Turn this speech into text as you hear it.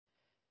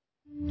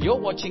You're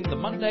watching the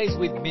Mondays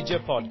with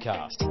Midger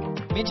podcast.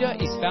 Midger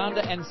is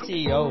founder and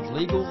CEO of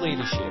Legal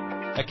Leadership,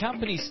 a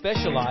company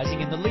specialising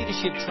in the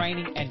leadership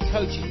training and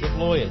coaching of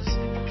lawyers.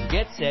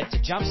 Get set to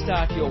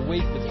jumpstart your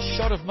week with a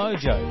shot of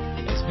mojo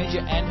as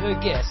Midger and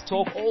her guests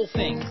talk all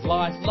things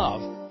life,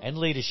 love and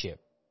leadership.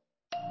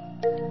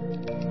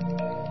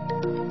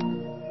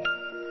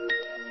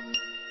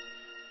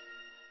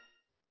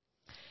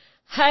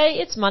 Hey,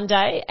 it's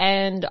Monday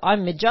and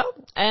I'm Midger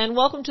and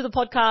welcome to the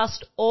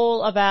podcast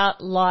all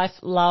about life,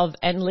 love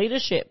and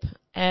leadership.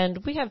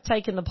 And we have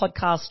taken the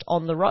podcast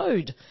on the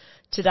road.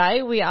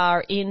 Today we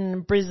are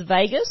in Brisbane,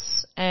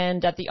 Vegas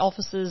and at the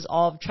offices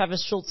of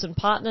Travis Schultz and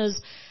Partners,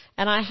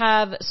 and I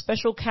have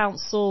special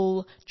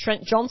counsel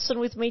Trent Johnson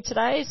with me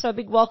today. So a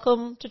big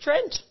welcome to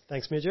Trent.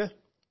 Thanks, Midger.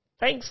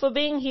 Thanks for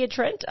being here,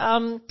 Trent.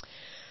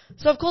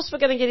 So, of course, we're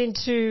going to get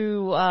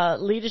into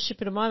leadership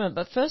in a moment.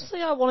 But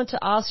firstly, I wanted to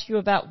ask you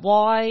about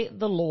why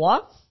the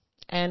law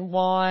and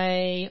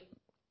why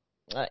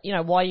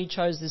you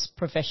chose this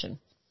profession.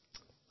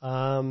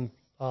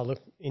 Look,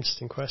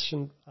 interesting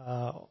question.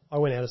 I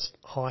went out of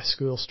high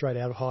school, straight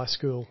out of high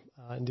school,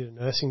 and did a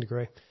nursing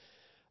degree.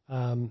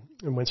 And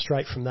went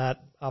straight from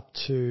that up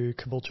to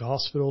Caboolture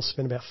Hospital,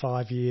 spent about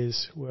 5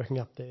 years working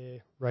up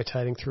there,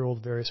 rotating through all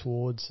the various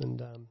wards,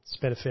 and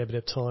spent a fair bit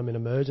of time in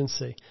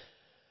emergency.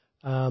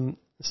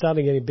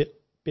 Starting getting a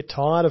bit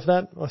tired of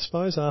that, I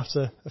suppose,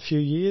 after a few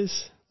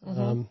years.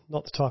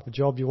 Not the type of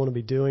job you want to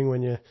be doing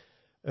when you're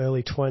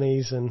early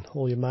 20s and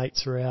all your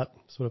mates are out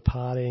sort of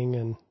partying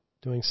and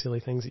doing silly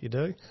things that you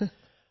do,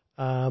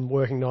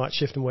 working night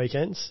shift and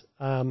weekends.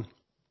 And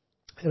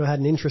I had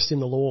an interest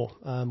in the law.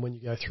 When you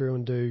go through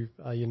and do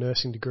your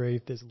nursing degree,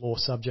 there's a law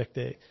subject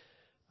there.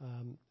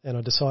 And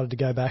I decided to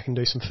go back and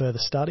do some further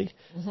study.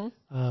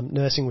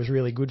 Nursing was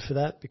really good for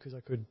that because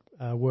I could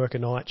work a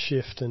night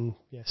shift and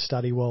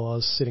study while I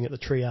was sitting at the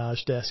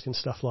triage desk and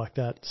stuff like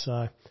that.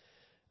 So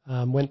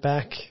went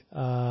back,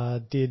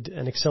 did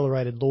an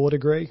accelerated law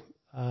degree.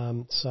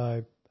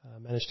 So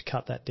managed to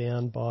cut that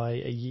down by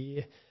a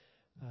year,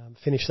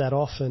 finish that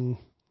off, and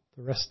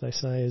the rest, they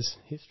say, is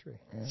history.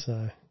 Yeah.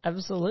 So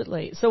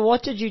Absolutely. So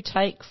what did you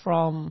take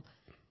from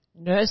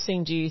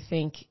nursing, do you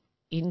think,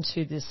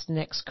 into this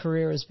next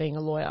career as being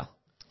a lawyer?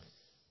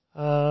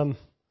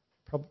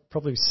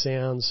 Probably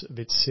sounds a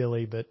bit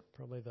silly, but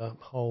probably the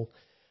whole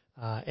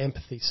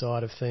empathy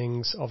side of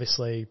things.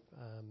 Obviously,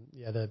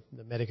 the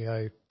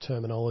medico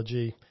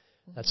terminology,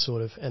 that's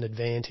sort of an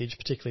advantage,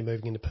 particularly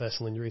moving into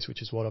personal injuries,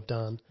 which is what I've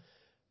done.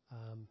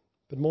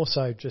 But more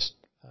so just,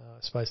 I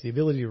suppose, the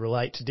ability to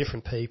relate to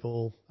different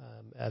people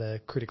at a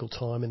critical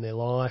time in their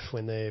life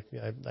when they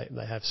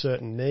have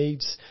certain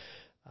needs.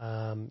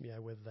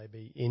 Whether they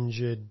be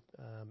injured,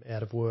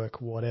 out of work,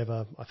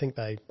 whatever, I think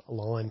they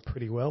align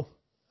pretty well.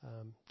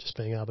 Just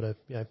being able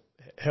to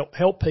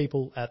help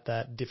people at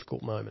that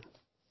difficult moment.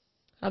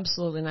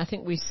 Absolutely, and I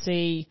think we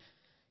see.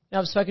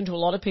 I've spoken to a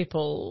lot of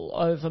people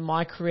over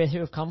my career who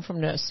have come from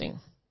nursing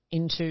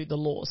into the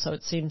law, so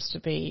it seems to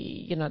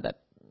be that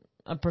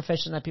a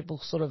profession that people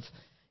sort of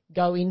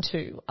go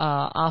into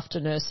after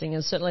nursing,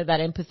 and certainly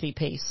that empathy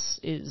piece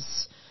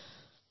is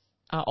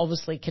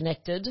obviously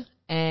connected,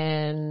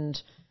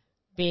 and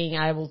being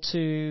able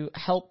to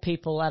help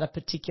people at a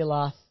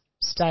particular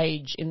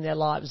stage in their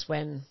lives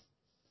when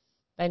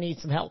they need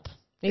some help,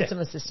 some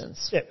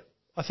assistance. Yeah,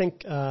 I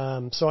think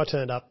so. I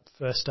turned up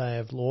first day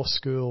of law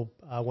school.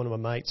 One of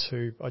my mates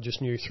who I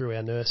just knew through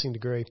our nursing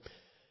degree,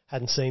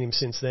 hadn't seen him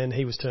since then.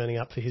 He was turning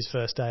up for his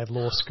first day of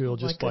law school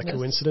just by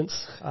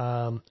coincidence.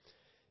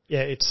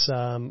 It's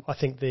I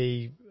think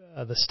the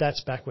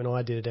stats back when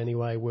I did it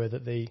anyway were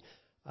that the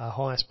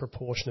highest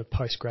proportion of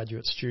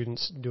postgraduate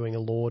students doing a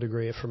law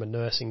degree are from a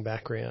nursing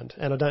background.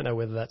 And I don't know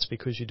whether that's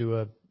because you do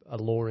a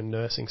law and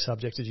nursing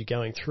subject as you're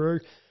going through,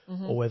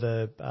 or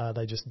whether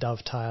they just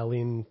dovetail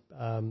in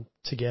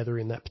together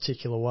in that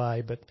particular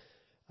way. But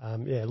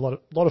a lot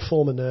of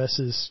former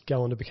nurses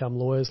go on to become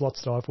lawyers,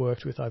 lots that I've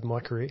worked with over my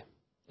career.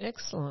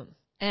 Excellent.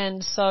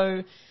 And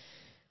so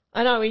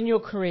I know in your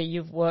career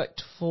you've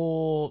worked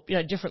for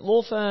different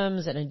law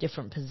firms and in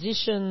different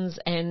positions,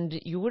 and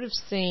you would have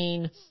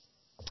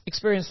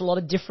experienced a lot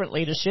of different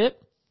leadership,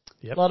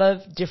 a lot of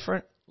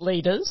different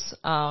leaders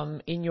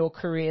in your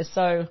career.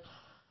 So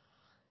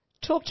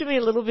talk to me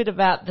a little bit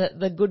about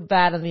the good,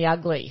 bad and the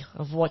ugly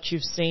of what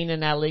you've seen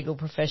in our legal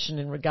profession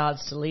in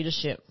regards to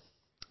leadership.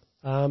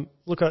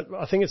 Look,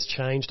 I think it's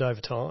changed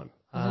over time.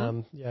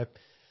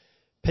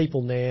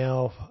 People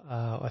now,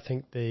 I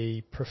think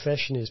the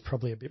profession is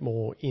probably a bit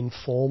more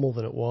informal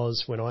than it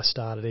was when I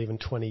started even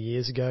 20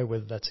 years ago.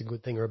 Whether that's a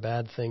good thing or a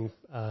bad thing,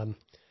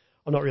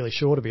 I'm not really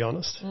sure, to be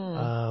honest.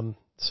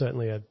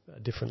 Certainly a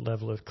different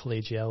level of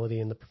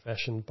collegiality in the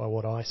profession by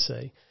what I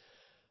see.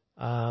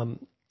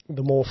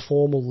 The more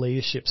formal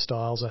leadership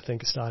styles, I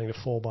think, are starting to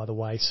fall by the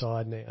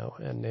wayside now.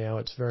 And now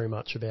it's very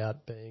much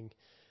about being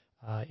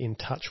in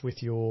touch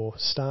with your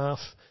staff,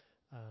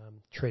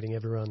 treating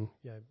everyone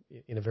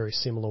in a very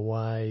similar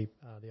way.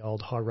 The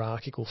old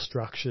hierarchical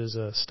structures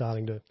are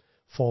starting to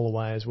fall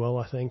away as well,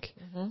 I think.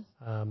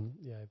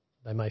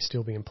 they may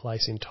still be in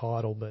place in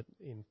title, but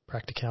in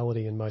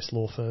practicality in most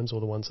law firms, or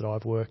the ones that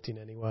I've worked in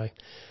anyway,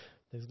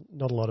 there's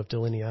not a lot of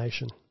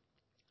delineation.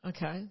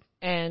 Okay.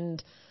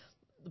 And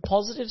the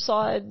positive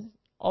side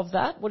of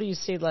that, what do you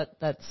see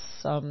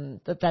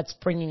that's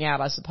bringing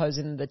out, I suppose,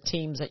 in the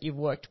teams that you've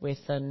worked with,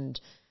 and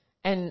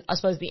I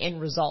suppose the end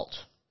result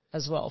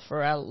as well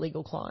for our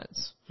legal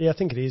clients? Yeah, I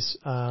think it is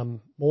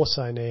more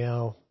so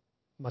now,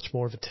 much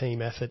more of a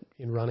team effort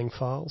in running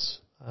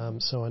files.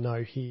 So I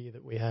know here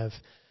that we have,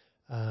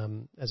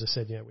 as I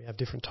said, we have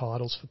different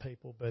titles for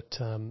people, but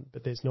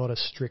there's not a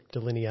strict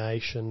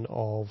delineation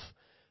of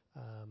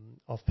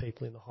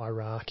people in the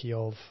hierarchy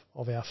of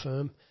our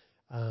firm.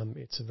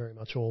 It's a very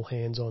much all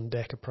hands on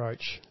deck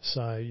approach.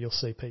 So you'll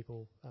see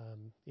people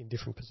in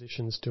different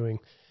positions doing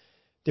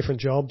different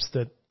jobs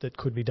that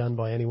could be done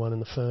by anyone in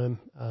the firm.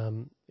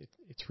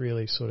 It's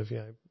really sort of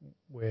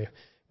where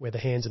the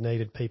hands are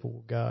needed, people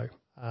will go.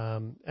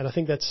 And I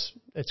think that's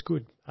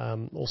good.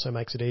 Also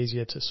makes it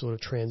easier to sort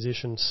of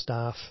transition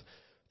staff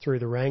through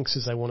the ranks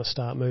as they want to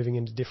start moving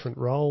into different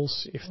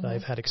roles, if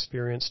they've had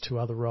experience to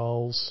other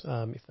roles,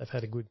 if they've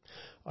had a good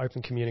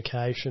open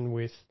communication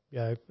with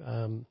their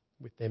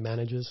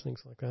managers,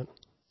 things like that.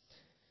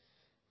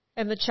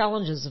 And the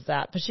challenges of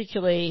that,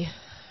 particularly,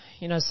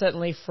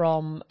 certainly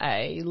from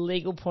a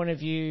legal point of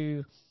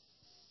view,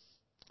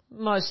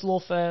 most law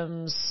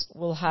firms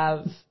will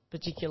have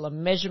particular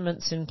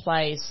measurements in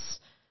place,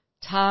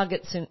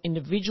 targets and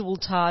individual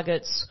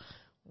targets.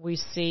 We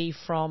see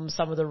from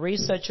some of the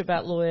research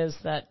about lawyers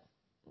that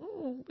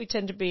we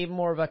tend to be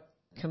more of a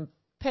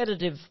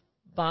competitive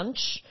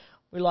bunch.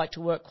 We like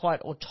to work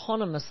quite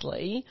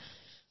autonomously.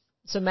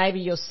 So maybe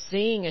you're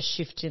seeing a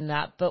shift in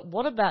that. But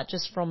what about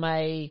just from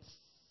a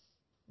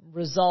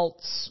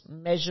results,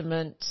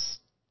 measurements,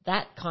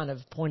 that kind of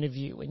point of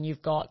view, when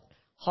you've got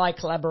high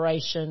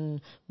collaboration,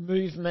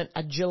 movement,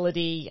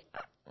 agility?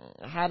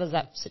 How does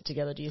that sit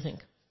together, do you think?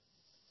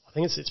 I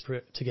think it sits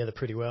together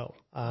pretty well.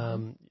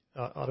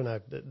 I don't know.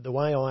 The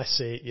way I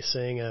see it, you're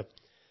seeing a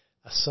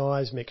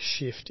seismic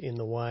shift in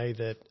the way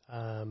that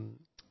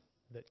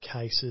that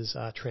cases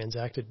are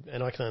transacted.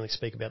 And I can only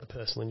speak about the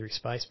personal injury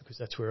space because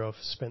that's where I've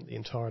spent the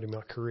entirety of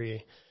my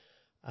career.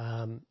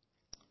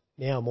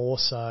 Now more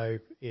so,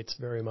 it's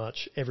very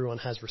much everyone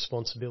has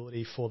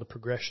responsibility for the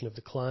progression of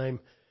the claim,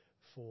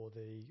 for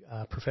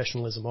the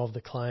professionalism of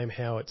the claim,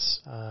 how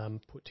it's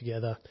put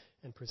together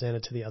and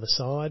presented to the other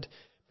side,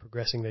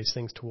 progressing these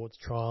things towards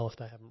trial if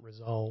they haven't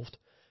resolved.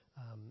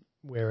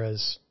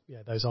 Whereas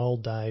those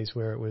old days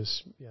where it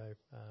was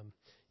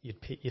you'd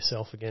pit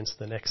yourself against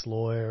the next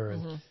lawyer,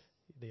 and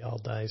the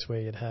old days where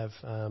you'd have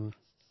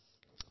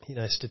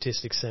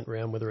statistics sent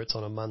around, whether it's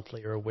on a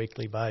monthly or a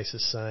weekly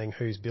basis, saying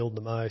who's billed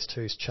the most,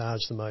 who's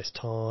charged the most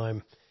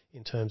time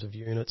in terms of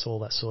units, all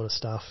that sort of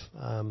stuff.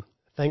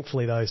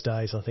 Thankfully, those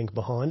days I think are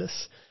behind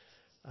us.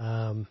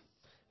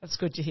 That's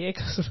good to hear,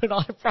 because when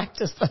I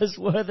practiced, those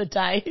were the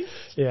days.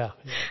 Yeah.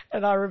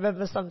 And I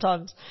remember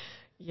sometimes,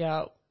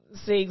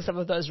 seeing some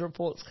of those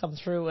reports come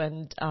through,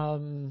 and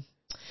Trent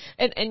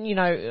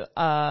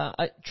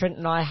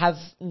and I have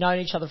known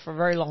each other for a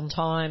very long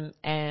time,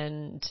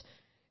 and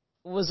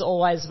was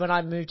always, when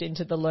I moved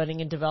into the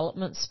learning and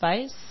development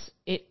space,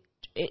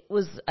 it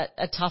was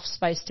a tough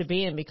space to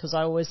be in, because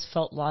I always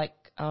felt like,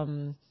 I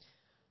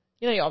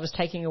was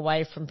taking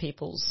away from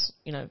people's,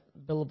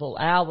 billable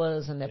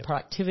hours and their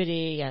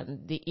productivity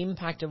and the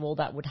impact of all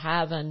that would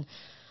have.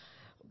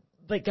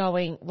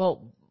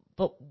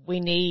 But we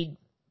need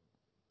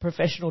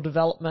professional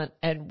development,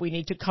 and we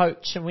need to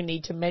coach, and we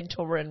need to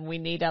mentor, and we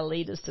need our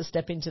leaders to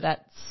step into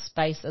that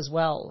space as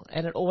well.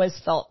 And it always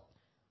felt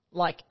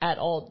like at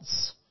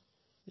odds.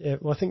 Yeah,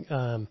 well, I think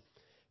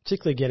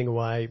particularly getting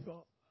away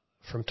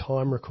from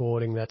time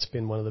recording, that's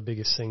been one of the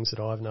biggest things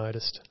that I've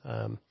noticed.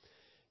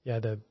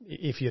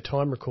 If you're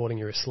time recording,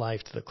 you're a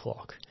slave to the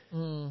clock,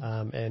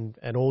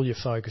 and all you're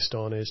focused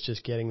on is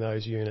just getting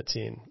those units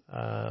in.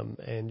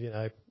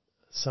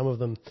 Some of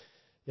them,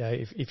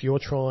 if you're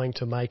trying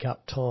to make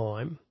up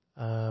time,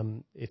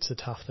 it's a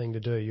tough thing to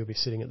do. You'll be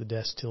sitting at the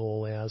desk till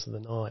all hours of the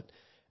night,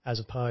 as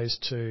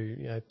opposed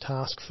to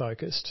task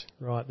focused.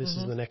 Right, this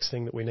is the next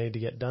thing that we need to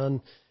get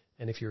done.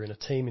 And if you're in a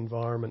team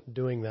environment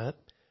doing that,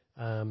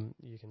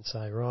 you can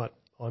say, right,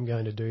 I'm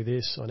going to do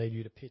this. I need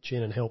you to pitch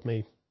in and help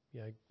me,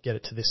 get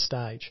it to this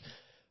stage.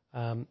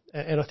 And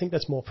I think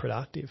that's more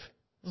productive.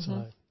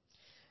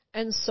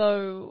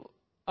 So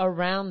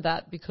around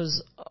that,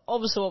 because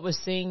obviously what we're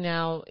seeing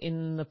now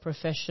in the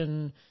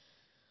profession,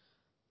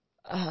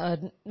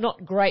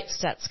 not great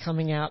stats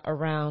coming out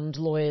around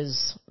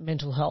lawyers'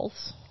 mental health.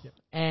 Yep.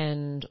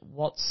 And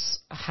what's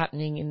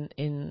happening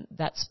in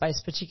that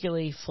space,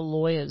 particularly for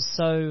lawyers.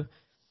 So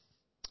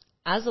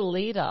as a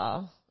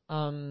leader,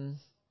 what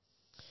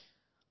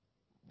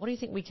do you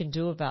think we can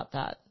do about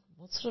that?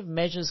 What sort of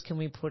measures can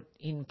we put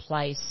in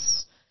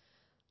place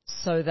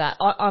so that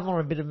I'm on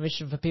a bit of a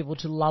mission for people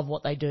to love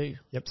what they do,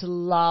 to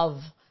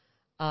love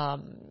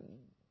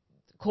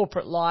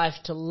corporate life,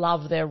 to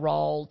love their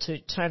role, to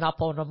turn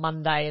up on a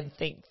Monday and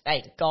think,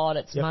 thank God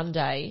it's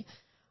Monday.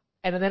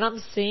 And then I'm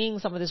seeing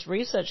some of this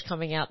research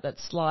coming out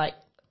that's like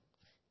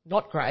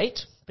not great,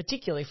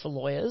 particularly for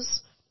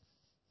lawyers.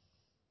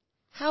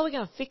 How are we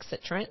going to fix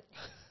it, Trent?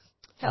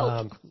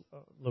 Help.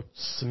 Look,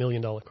 it's $1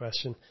 million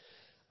question.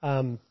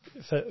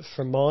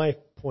 From my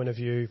point of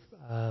view,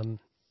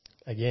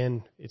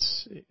 again,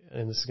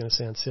 and this is going to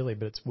sound silly,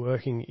 but it's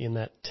working in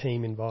that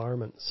team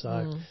environment.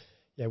 So,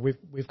 yeah,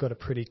 we've got a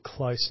pretty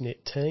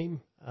close-knit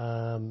team,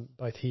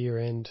 both here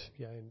and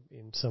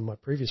in some of my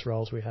previous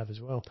roles we have as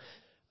well.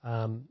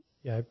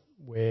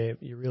 Where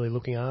you're really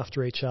looking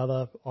after each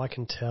other. I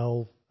can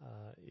tell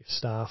if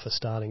staff are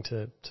starting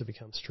to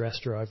become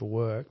stressed or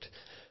overworked.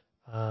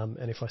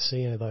 And if I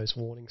see any of those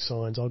warning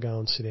signs, I'll go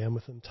and sit down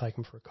with them, take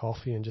them for a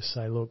coffee and just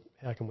say, look,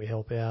 how can we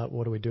help out?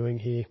 What are we doing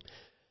here?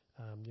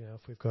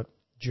 If we've got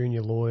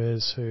junior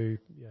lawyers who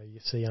you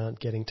see aren't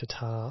getting to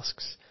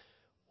tasks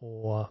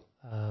or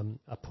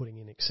are putting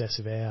in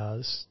excessive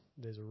hours,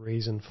 there's a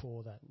reason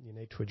for that. You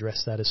need to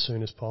address that as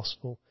soon as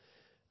possible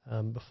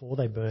before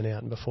they burn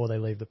out and before they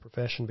leave the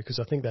profession, because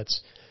I think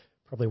that's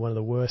probably one of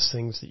the worst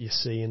things that you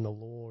see in the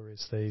law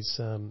is these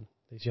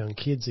young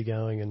kids are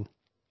going and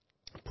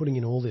putting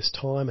in all this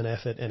time and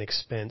effort and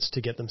expense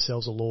to get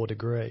themselves a law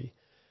degree,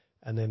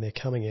 and then they're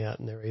coming out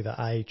and they're either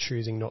A,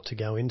 choosing not to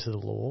go into the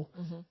law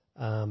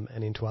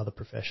and into other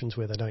professions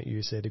where they don't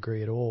use their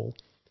degree at all,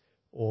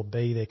 or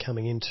B, they're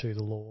coming into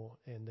the law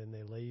and then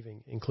they're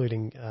leaving,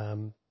 including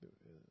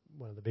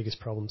one of the biggest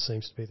problems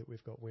seems to be that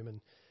we've got women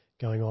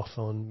going off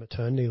on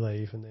maternity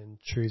leave and then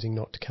choosing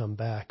not to come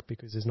back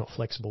because there's not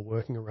flexible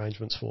working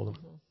arrangements for them.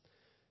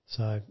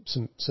 So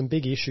some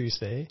big issues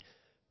there.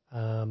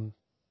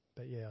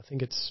 But yeah, I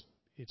think it's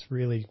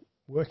really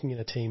working in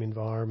a team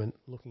environment,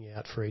 looking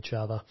out for each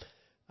other,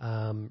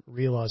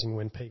 realising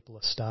when people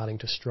are starting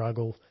to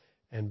struggle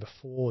and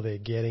before they're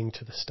getting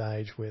to the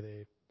stage where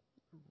they're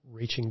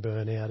reaching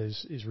burnout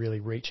is really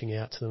reaching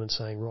out to them and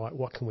saying, right,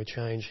 what can we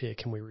change here?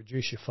 Can we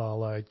reduce your file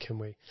load? Can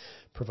we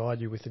provide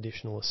you with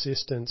additional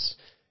assistance?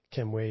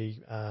 Can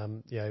we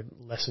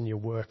lessen your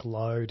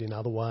workload in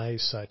other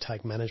ways? So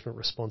take management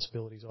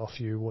responsibilities off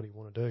you. What do you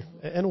want to do?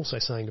 And also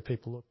saying to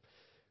people, look,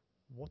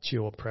 what's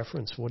your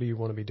preference? What do you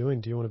want to be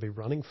doing? Do you want to be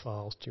running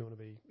files? Do you want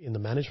to be in the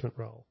management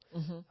role?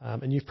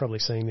 And you've probably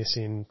seen this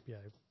in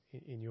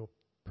your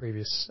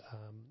previous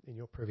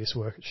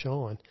work at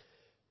Shine,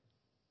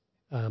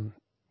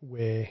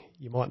 where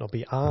you might not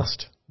be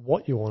asked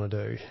what you want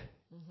to do.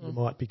 You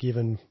might be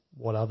given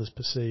what others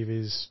perceive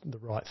is the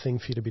right thing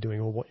for you to be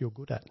doing or what you're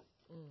good at.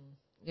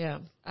 Yeah,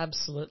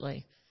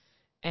 absolutely.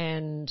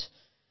 And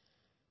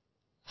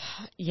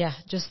yeah,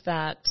 just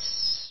that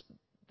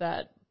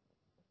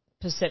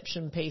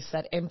perception piece,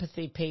 that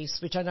empathy piece,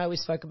 which I know we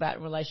spoke about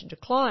in relation to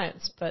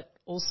clients, but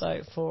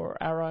also for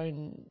our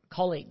own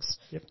colleagues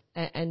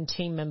and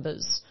team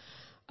members.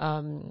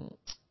 And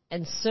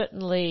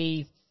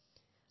certainly,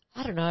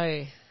 I don't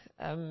know,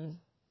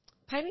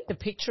 painting the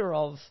picture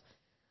of,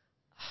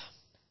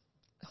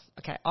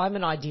 okay, I'm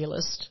an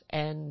idealist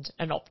and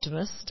an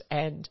optimist,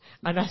 and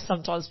I know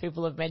sometimes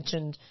people have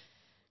mentioned,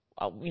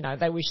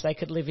 they wish they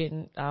could live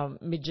in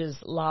Midge's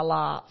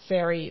la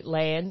fairy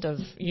land of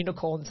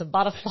unicorns and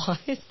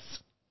butterflies.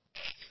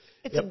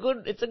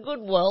 It's a good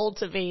world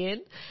to be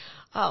in,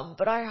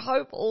 but I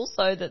hope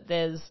also that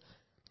there's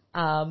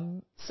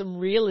some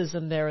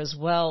realism there as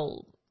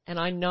well. And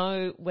I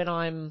know when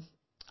I'm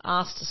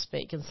asked to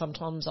speak, and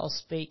sometimes I'll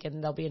speak,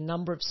 and there'll be a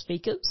number of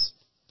speakers,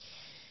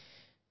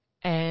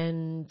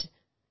 and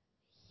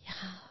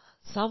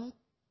some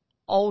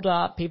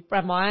older people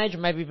around my age, or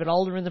maybe a bit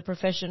older in the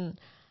profession,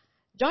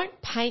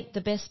 don't paint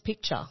the best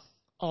picture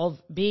of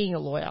being a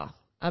lawyer,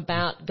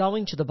 about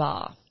going to the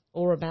bar,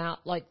 or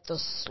about like the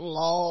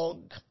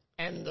slog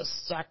and the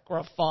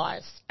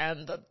sacrifice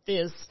and the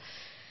this.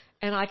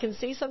 And I can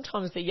see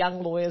sometimes the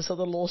young lawyers or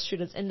the law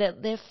students, and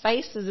their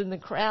faces in the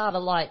crowd are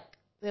like,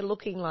 they're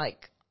looking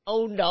like,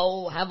 oh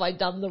no, have I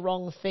done the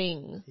wrong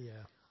thing?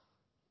 Yeah.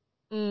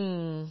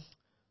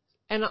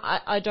 And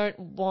I don't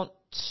want,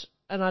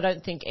 and I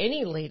don't think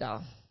any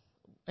leader,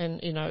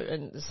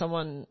 and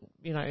someone,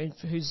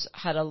 who's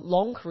had a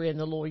long career in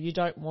the law, you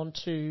don't want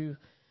to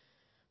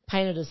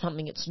paint it as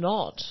something it's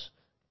not.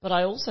 But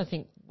I also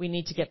think we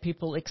need to get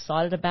people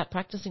excited about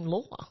practicing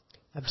law.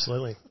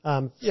 Absolutely.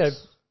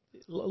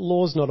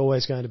 Law's not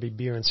always going to be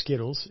beer and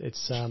Skittles.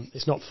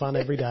 It's not fun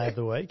every day of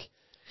the week.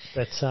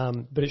 But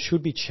it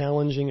should be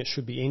challenging. It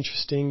should be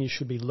interesting. You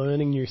should be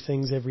learning new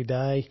things every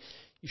day.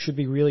 You should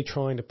be really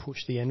trying to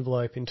push the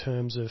envelope in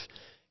terms of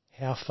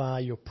how far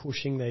you're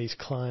pushing these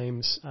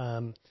claims.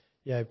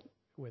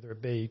 Whether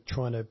it be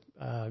trying to,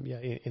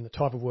 in the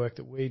type of work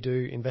that we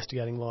do,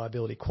 investigating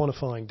liability,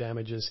 quantifying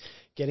damages,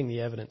 getting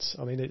the evidence.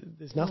 I mean,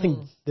 there's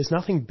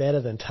nothing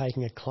better than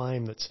taking a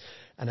claim that's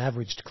an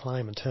averaged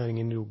claim and turning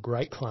it into a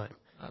great claim.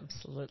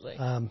 Absolutely.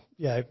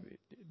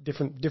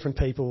 Different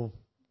people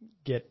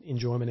get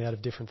enjoyment out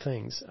of different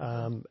things.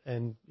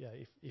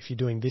 If you're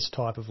doing this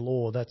type of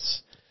law,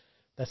 that's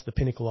the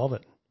pinnacle of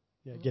it.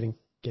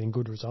 Getting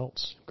good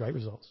results, great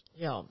results.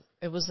 Yeah,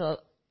 it was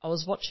a I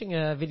was watching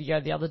a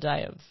video the other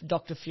day of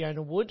Dr.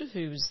 Fiona Wood,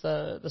 who's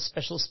the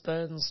specialist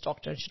burns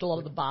doctor, and she did a lot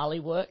of the barley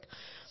work.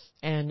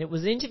 And it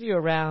was an interview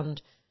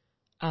around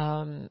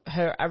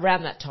her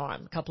around that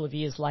time, a couple of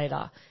years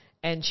later,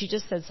 and she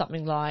just said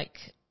something like,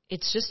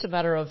 it's just a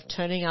matter of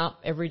turning up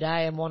every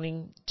day and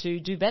wanting to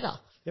do better.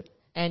 Yep.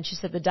 And she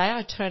said, the day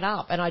I turn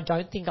up and I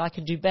don't think I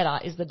can do better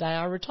is the day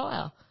I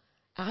retire.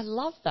 And I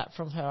love that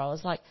from her. I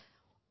was like,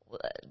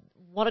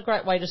 what a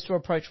great way just to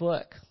approach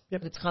work.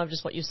 Yep. It's kind of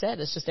just what you said.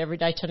 It's just every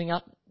day turning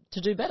up to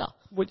do better.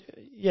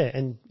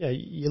 And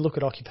you look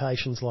at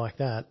occupations like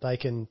that, they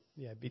can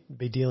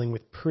be dealing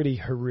with pretty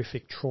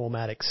horrific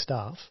traumatic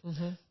stuff.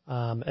 Mm-hmm.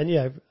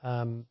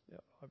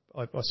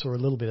 I saw a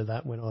little bit of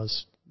that when I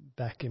was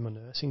back in my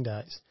nursing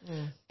days.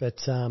 But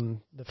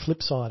the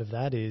flip side of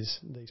that is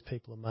these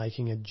people are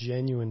making a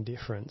genuine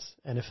difference,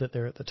 and if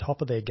they're at the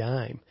top of their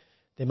game,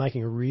 they're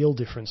making a real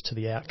difference to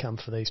the outcome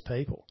for these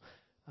people.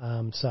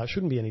 So it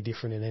shouldn't be any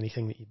different in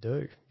anything that you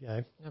do.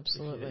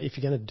 Absolutely. If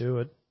you're going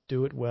to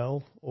do it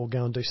well, or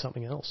go and do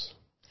something else.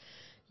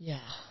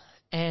 Yeah.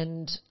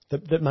 And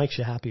that makes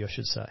you happy, I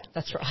should say.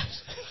 That's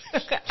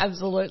right.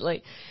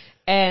 Absolutely.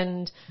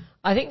 And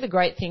I think the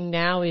great thing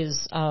now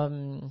is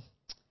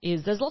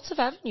there's lots of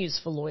avenues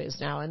for lawyers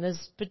now, and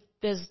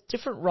there's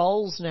different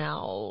roles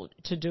now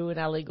to do in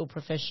our legal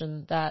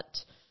profession that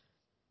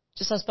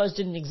just, I suppose,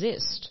 didn't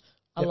exist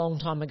a long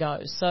time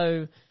ago.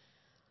 So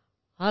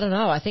I don't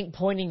know. I think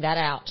pointing that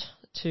out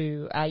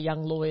to our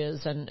young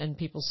lawyers and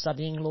people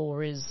studying law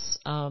is,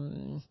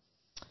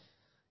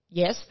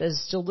 yes,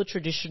 there's still the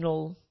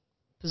traditional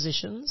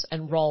positions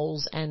and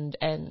roles and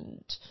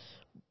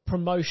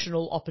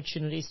promotional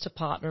opportunities to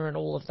partner and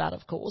all of that,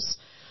 of course,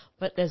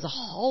 but there's a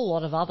whole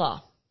lot of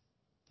other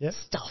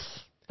stuff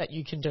that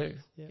you can do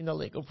in the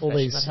legal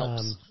profession that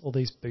helps. All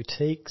these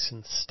boutiques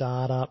and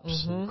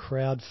startups and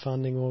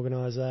crowdfunding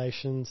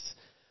organisations.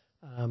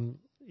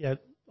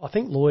 I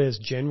think lawyers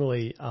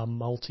generally are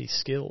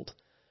multi-skilled.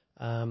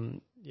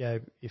 Unless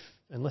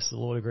the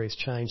law degree's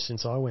changed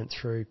since I went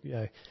through,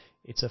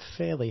 it's a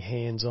fairly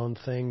hands-on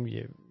thing.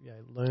 You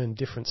learn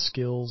different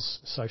skills,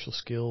 social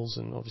skills,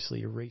 and obviously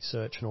your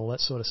research and all that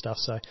sort of stuff.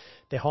 So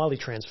they're highly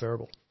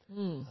transferable.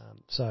 The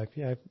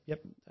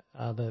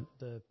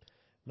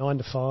 9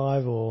 to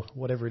 5 or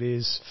whatever it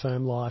is,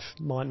 firm life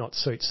might not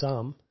suit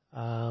some,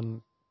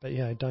 but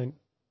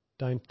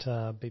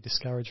don't be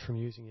discouraged from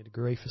using your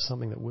degree for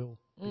something that will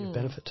be of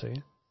benefit to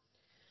you.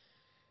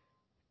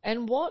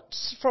 And what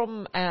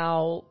from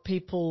our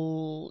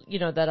people,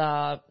 that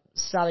are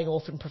starting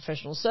off in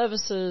professional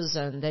services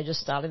and they're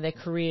just starting their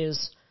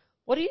careers,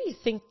 what do you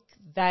think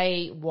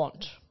they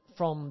want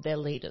from their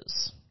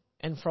leaders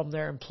and from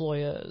their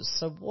employers?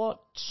 So what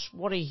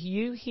are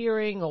you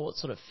hearing, or what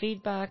sort of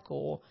feedback?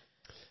 Or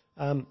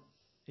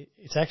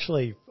it's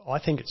actually, I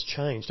think it's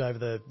changed over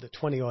the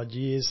 20-odd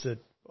years that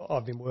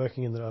I've been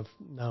working and that I've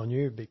known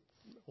you, it'd be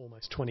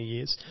almost 20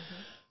 years.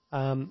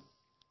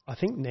 I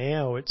think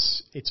now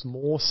it's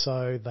more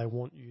so they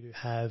want you to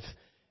have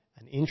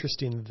an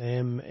interest in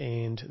them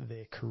and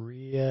their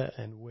career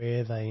and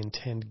where they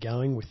intend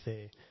going with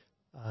their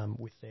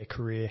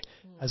career,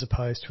 as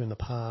opposed to in the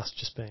past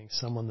just being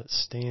someone that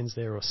stands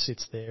there or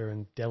sits there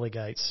and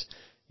delegates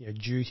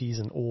duties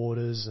and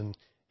orders and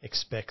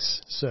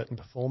expects certain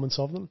performance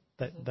of them.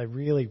 That they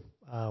really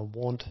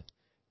want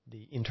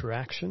the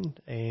interaction,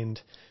 and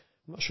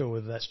I'm not sure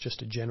whether that's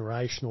just a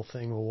generational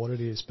thing or what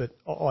it is, but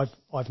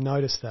I've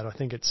noticed that. I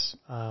think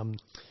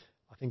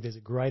there's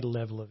a greater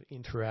level of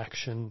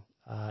interaction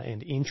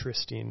and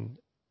interest in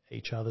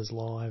each other's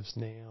lives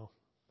now,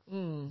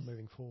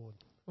 moving forward.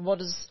 What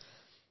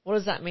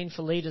does that mean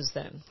for leaders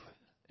then,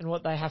 and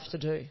what they have to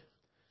do?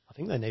 I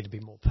think they need to be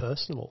more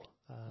personable.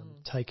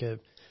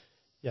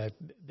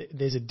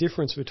 There's a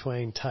difference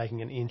between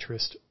taking an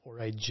interest or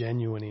a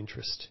genuine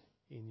interest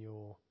in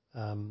your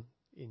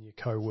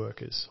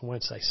co-workers. I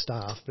won't say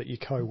staff, but your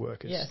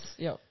co-workers. Yes,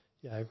 yep.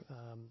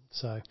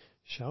 So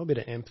show a bit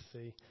of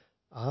empathy.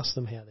 Ask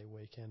them how their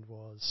weekend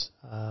was.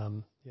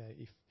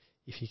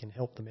 If you can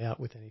help them out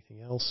with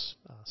anything else,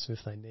 ask them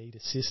if they need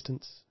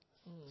assistance.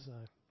 So,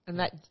 and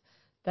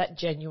that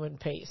genuine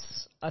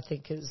piece, I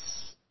think,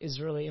 is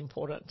really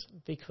important,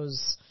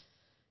 because,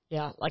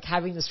 like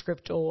having the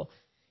script, or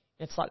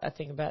it's like that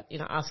thing about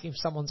asking if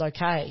someone's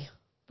okay,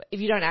 but if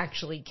you don't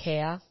actually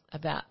care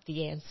about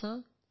the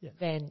answer,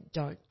 then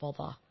don't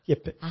bother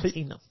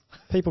asking them.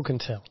 People can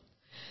tell.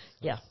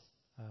 Yeah.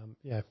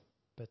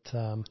 But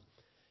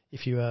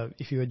if you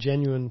are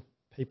genuine,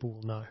 people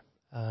will know.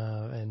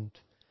 And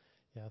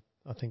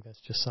I think that's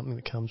just something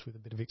that comes with a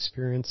bit of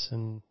experience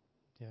and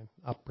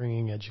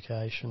upbringing,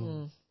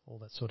 education, all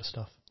that sort of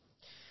stuff.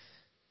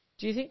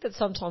 Do you think that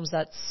sometimes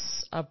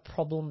that's a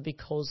problem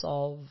because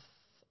of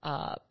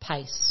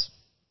pace?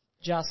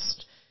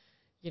 Just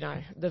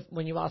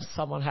when you ask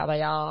someone how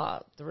they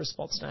are, the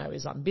response now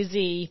is, I'm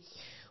busy,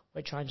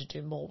 we're trying to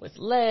do more with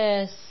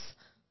less,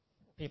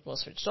 people are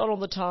switched on all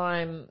the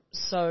time.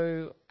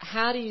 So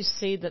how do you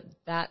see that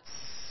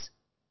that's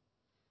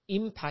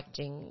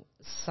impacting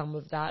some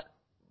of that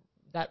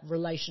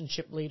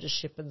relationship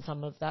leadership and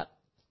some of that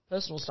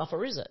personal stuff,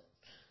 or is it?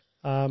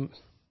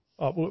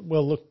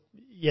 Well, look,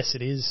 yes,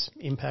 it is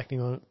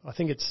impacting on. I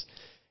think it's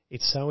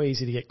so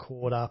easy to get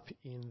caught up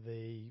in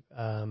the,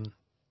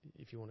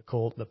 if you want to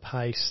call it the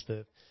pace,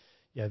 the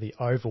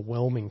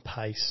overwhelming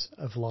pace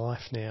of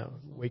life now.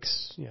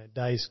 Weeks,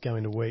 days go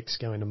into weeks,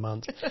 go into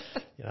months,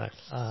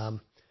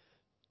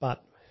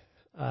 but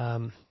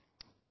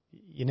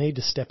you need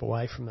to step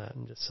away from that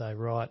and just say,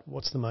 right,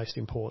 what's the most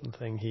important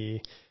thing here?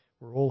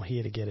 We're all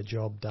here to get a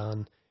job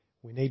done.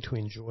 We need to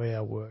enjoy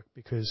our work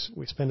because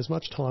we spend as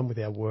much time with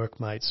our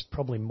workmates,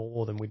 probably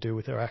more than we do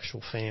with our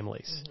actual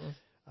families.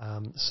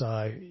 Mm-hmm.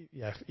 So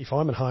if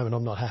I'm at home and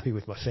I'm not happy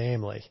with my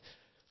family,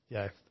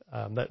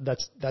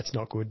 that's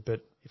not good.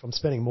 But if I'm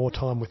spending more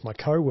time with my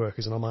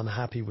co-workers and I'm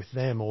unhappy with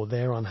them, or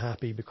they're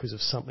unhappy because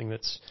of something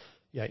that's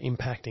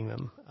impacting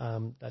them,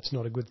 that's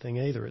not a good thing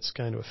either. It's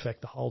going to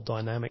affect the whole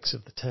dynamics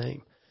of the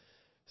team.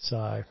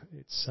 So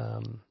it's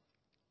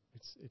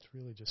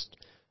really just,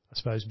 I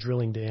suppose,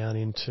 drilling down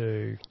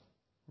into,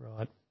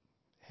 right,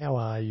 how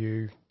are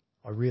you?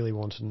 I really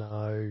want to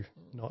know,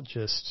 not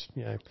just,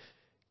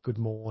 good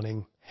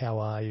morning, how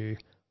are you?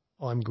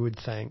 I'm good,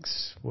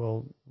 thanks.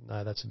 Well,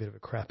 no, that's a bit of a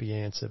crappy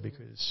answer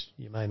because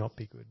you may not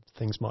be good.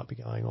 Things might be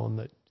going on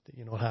that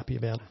you're not happy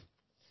about.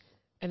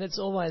 And it's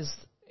always,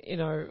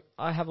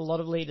 I have a lot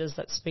of leaders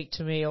that speak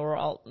to me,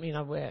 or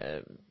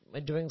we're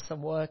doing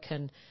some work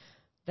and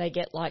they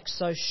get like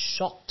so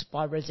shocked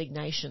by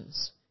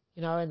resignations,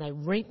 and they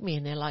ring me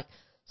and they're like,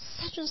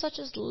 such and such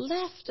has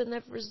left and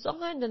they've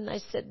resigned and they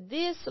said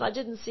this and I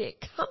didn't see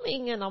it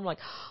coming. And I'm like,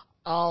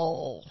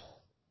 oh,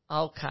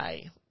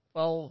 okay.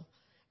 Well,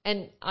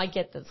 and I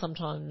get that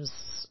sometimes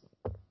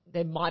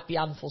there might be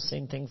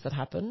unforeseen things that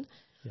happen.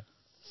 Yeah.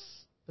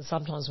 But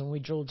sometimes when we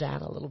drill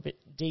down a little bit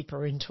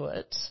deeper into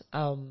it,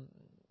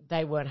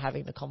 they weren't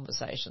having the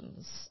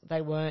conversations.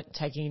 They weren't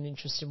taking an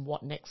interest in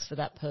what next for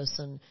that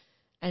person,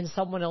 and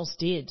someone else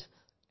did.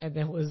 And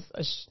there was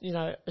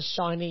a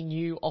shiny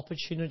new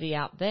opportunity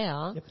out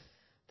there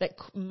that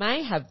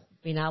may have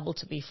been able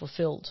to be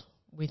fulfilled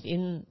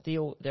within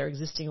their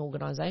existing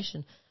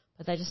organisation,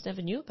 but they just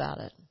never knew about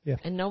it. Yeah.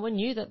 And no one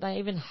knew that they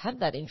even had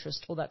that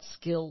interest or that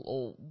skill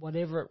or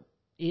whatever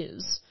it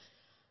is.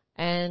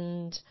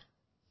 And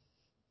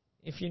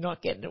if you're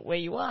not getting it where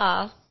you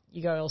are,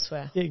 you go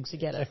elsewhere to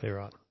get it. Exactly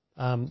right.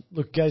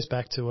 Look, it goes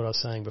back to what I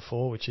was saying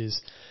before, which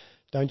is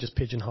don't just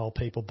pigeonhole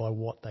people by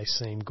what they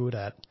seem good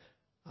at.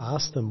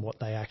 Ask them what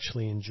they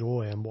actually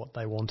enjoy and what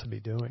they want to be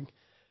doing.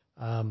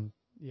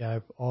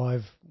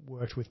 I've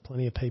worked with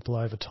plenty of people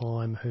over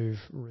time who've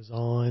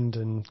resigned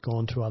and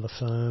gone to other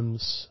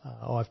firms.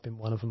 I've been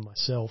one of them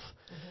myself.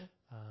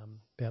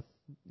 Mm-hmm.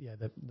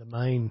 The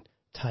main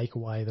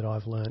takeaway that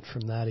I've learnt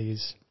from that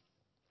is,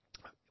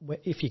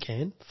 if you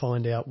can,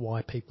 find out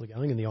why people are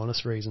going and the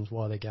honest reasons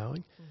why they're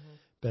going. Mm-hmm.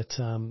 But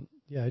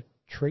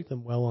treat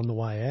them well on the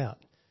way out.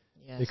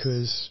 Yes.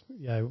 Because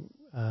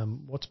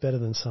what's better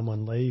than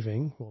someone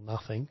leaving? Well,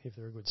 nothing if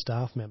they're a good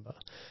staff member.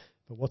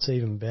 But what's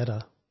even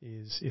better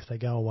is if they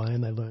go away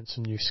and they learn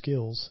some new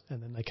skills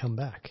and then they come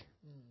back.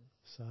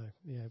 So,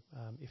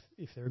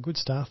 if they're a good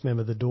staff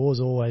member, the door's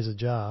always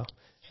ajar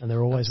and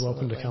they're always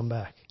welcome to come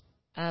back.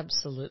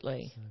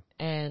 Absolutely. So.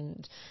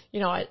 And,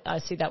 I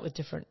see that with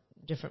different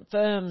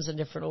firms and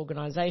different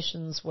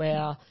organisations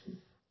where,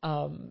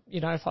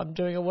 if I'm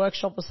doing a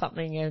workshop or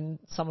something and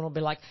someone will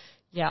be like,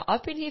 yeah,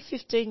 I've been here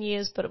 15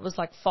 years, but it was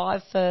like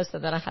 5 first,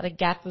 and then I had a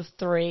gap of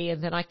 3,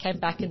 and then I came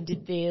back and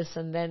did this,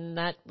 and then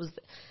that was,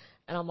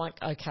 and I'm like,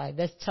 okay,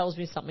 this tells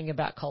me something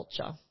about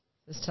culture.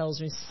 This tells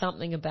me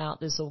something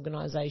about this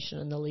organisation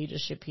and the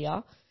leadership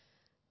here,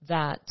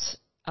 that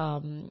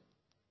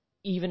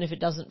even if it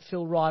doesn't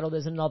feel right or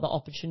there's another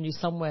opportunity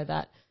somewhere,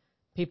 that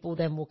people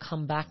then will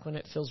come back when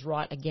it feels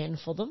right again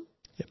for them.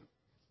 Yep.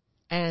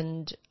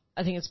 And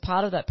I think it's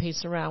part of that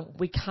piece around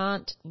we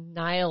can't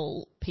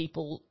nail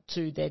people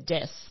to their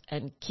desks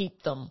and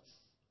keep them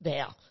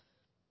there.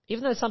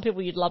 Even though some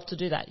people you'd love to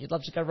do that. You'd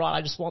love to go, right,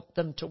 I just want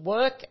them to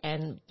work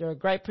and they're a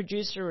great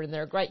producer and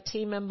they're a great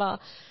team member.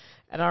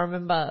 And I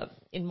remember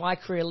in my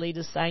career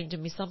leaders saying to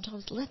me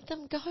sometimes, let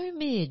them go,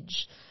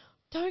 Midge.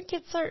 Don't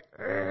get so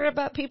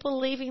about people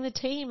leaving the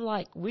team.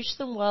 Like, wish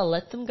them well,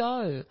 let them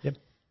go. Yep.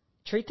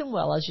 Treat them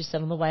well, as you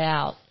said, on the way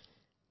out.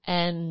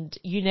 And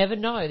you never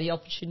know the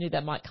opportunity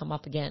that might come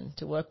up again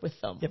to work with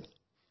them. Yep.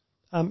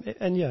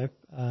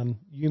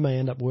 You may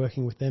end up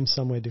working with them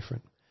somewhere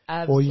different.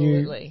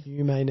 Absolutely. Or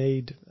you may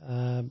need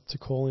to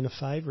call in a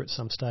favour at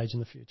some stage in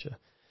the future.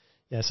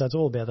 Yeah, so it's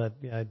all about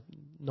that,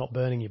 not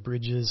burning your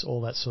bridges,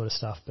 all that sort of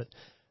stuff. But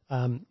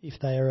if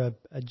they are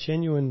a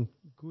genuine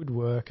good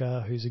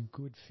worker who's a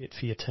good fit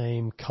for your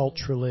team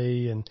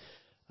culturally and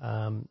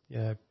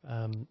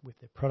with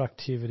their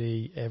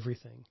productivity,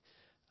 everything,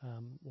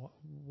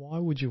 why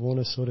would you want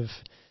to sort of,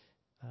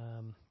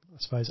 I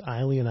suppose,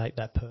 alienate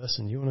that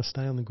person? You want to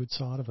stay on the good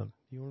side of them.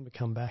 You want them to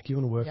come back. You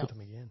want to work with them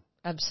again.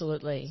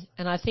 Absolutely.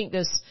 And I think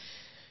this,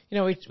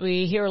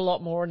 we hear a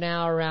lot more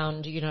now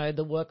around,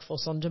 the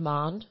workforce on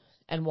demand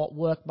and what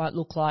work might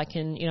look like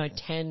in,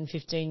 10,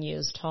 15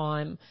 years'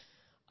 time.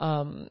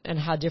 and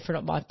how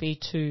different it might be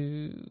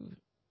to,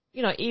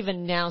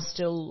 even now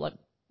still, like,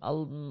 a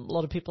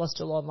lot of people are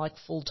still on like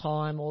full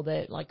time or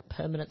they're like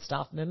permanent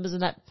staff members,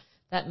 and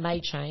that may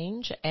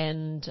change.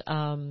 And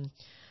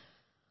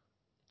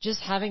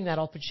just having that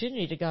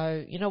opportunity to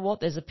go, you know what,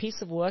 there's a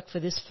piece of work for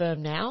this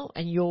firm now,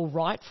 and you're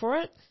right for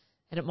it,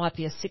 and it might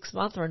be a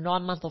 6-month or a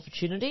 9-month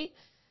opportunity,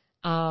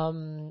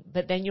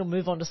 but then you'll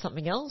move on to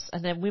something else,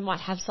 and then we might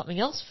have something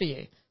else for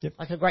you,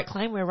 like a great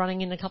claim we're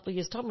running in a couple of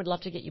years' time. We'd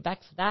love to get you back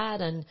for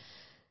that, and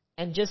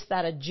just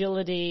that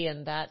agility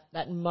and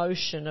that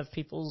motion of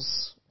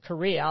people's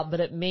career. But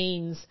it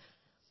means,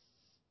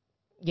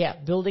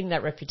 building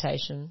that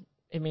reputation.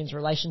 It means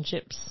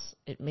relationships.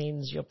 It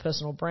means your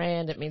personal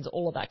brand. It means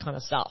all of that kind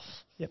of stuff.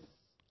 Yep.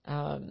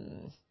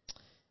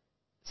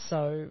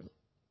 So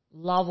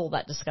love all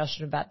that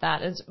discussion about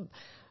that. It's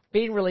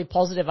been really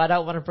positive. I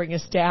don't want to bring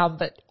us down,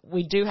 but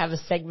we do have a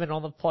segment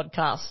on the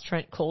podcast,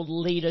 Trent, called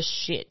Leader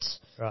Shit,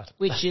 right?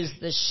 Which is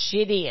the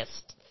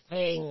shittiest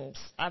things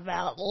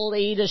about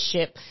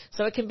leadership.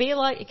 So it can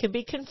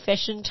be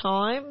confession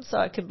time.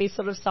 So it can be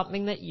sort of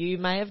something that you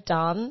may have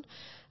done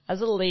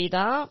as a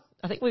leader.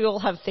 I think we all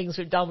have things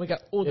we've done. We go,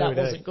 that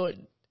wasn't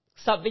good.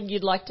 Something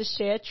you'd like to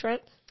share,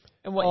 Trent,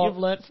 and what you've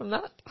learned from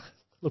that?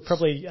 Look,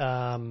 probably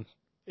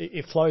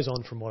it flows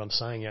on from what I'm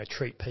saying.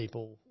 Treat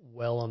people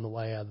well on the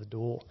way out of the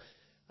door.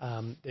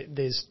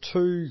 There's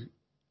two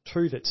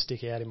that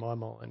stick out in my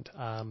mind.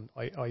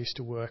 I used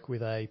to work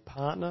with a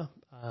partner,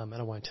 and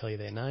I won't tell you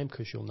their name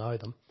because you'll know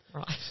them.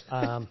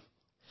 Right.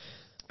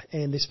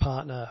 And this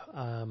partner,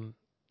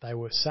 they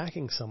were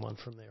sacking someone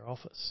from their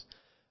office.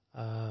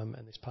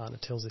 And this partner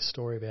tells this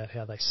story about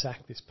how they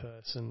sacked this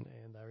person,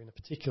 and they were in a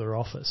particular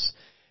office,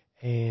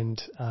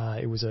 and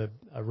it was a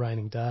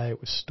raining day, it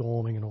was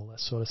storming and all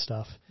that sort of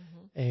stuff,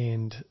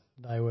 and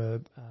they were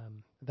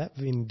that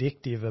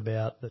vindictive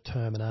about the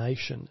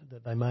termination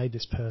that they made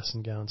this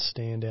person go and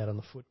stand out on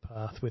the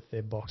footpath with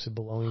their box of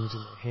belongings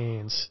in their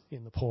hands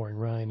in the pouring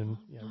rain and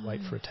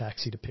wait for a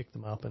taxi to pick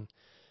them up and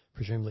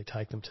presumably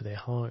take them to their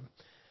home.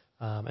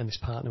 And this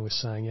partner was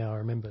saying, I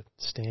remember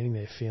standing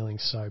there feeling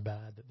so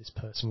bad that this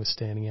person was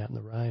standing out in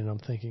the rain. And I'm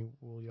thinking,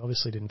 well, you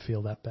obviously didn't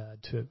feel that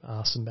bad to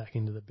ask them back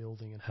into the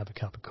building and have a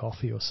cup of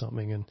coffee or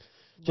something and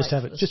just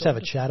have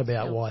a chat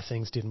about why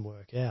things didn't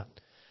work out.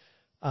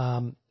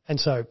 And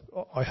so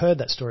I heard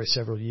that story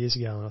several years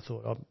ago, and I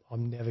thought,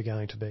 I'm never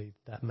going to be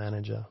that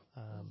manager.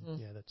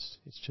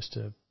 It's just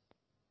a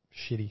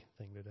shitty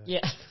thing to do.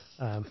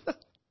 Yeah.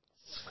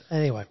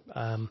 Anyway,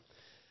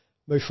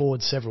 moved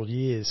forward several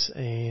years,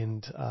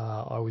 and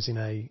I was in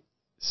a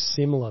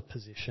similar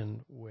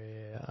position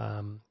where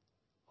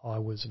I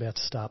was about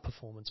to start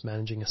performance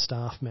managing a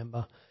staff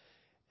member,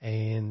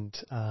 and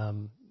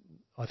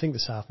I think the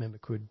staff member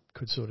could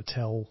sort of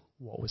tell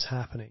what was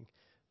happening.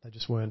 They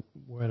just weren't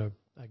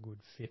a good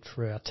fit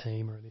for our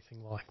team or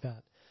anything like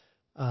that.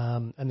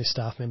 And this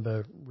staff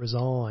member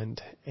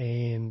resigned,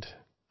 and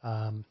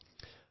I'm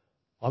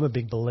a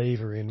big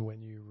believer in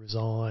when you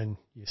resign,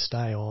 you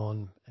stay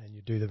on and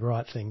you do the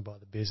right thing by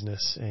the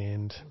business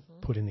and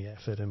put in the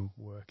effort and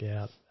work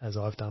out, as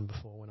I've done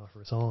before when I've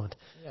resigned.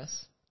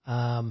 Yes.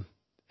 And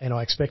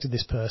I expected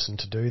this person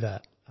to do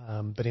that.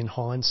 But in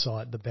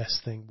hindsight, the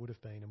best thing would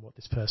have been, and what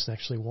this person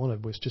actually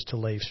wanted, was just to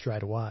leave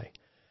straight away.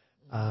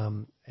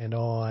 And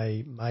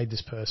I made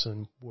this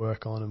person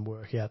work on and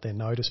work out their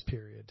notice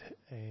period.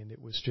 And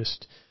it was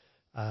just...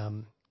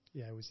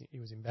 it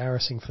was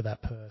embarrassing for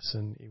that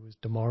person. It was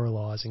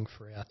demoralising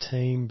for our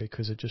team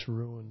because it just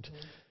ruined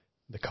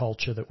the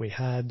culture that we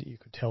had. You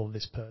could tell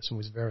this person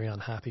was very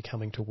unhappy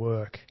coming to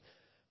work.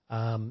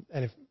 And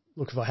if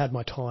I had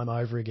my time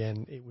over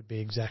again, it would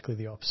be exactly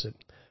the opposite.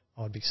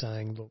 I'd be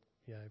saying, look,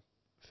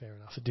 fair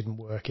enough, it didn't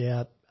work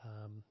out.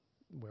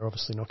 We're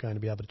obviously not going to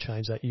be able to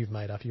change that. You've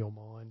made up your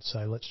mind, so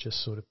let's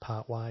just sort of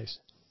part ways.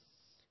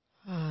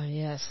 Oh,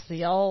 yes,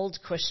 the old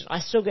question. I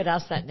still get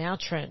asked that now,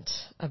 Trent,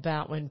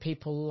 about when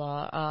people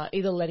are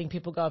either letting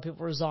people go or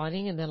people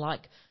resigning, and they're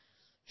like,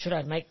 should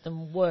I make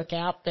them work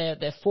out their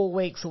 4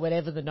 weeks or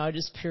whatever the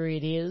notice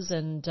period is?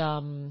 And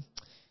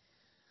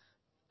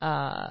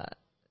I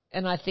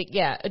think,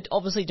 it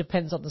obviously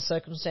depends on the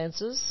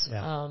circumstances.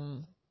 Yeah.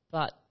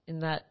 But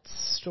in that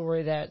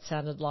story there, it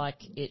sounded like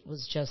it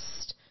was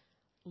just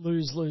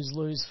lose, lose,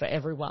 lose for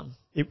everyone.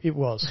 It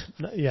was.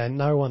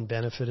 No one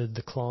benefited.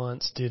 The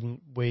clients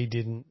didn't. We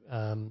didn't.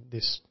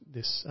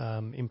 This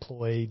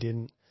employee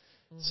didn't.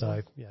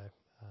 So,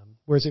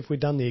 whereas if we'd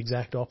done the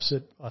exact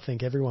opposite, I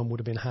think everyone would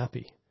have been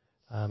happy.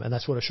 And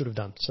that's what I should have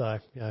done. So,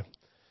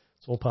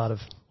 it's all part of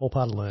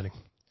learning.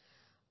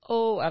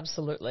 Oh,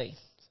 absolutely.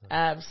 So.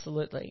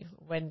 Absolutely.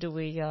 When do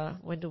we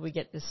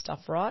get this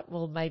stuff right?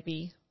 Well,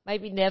 maybe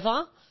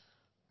never.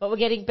 But we're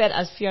getting better,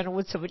 as Fiona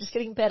would say. We're just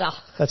getting better.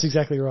 That's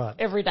exactly right.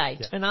 Every day.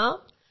 Yeah. Turn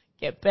up,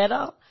 get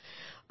better.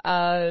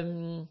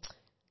 And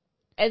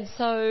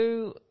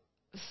so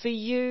for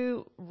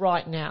you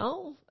right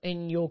now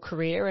in your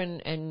career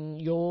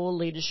and your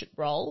leadership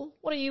role,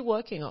 what are you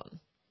working on?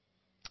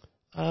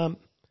 I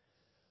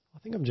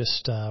think I'm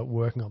just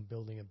working on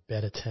building a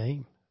better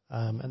team.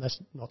 And that's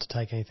not to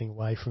take anything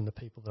away from the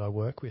people that I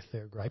work with.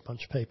 They're a great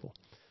bunch of people.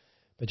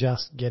 But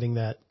just getting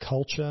that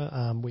culture,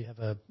 we have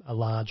a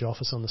large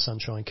office on the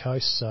Sunshine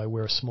Coast, so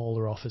we're a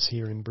smaller office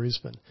here in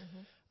Brisbane.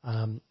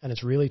 And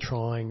it's really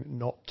trying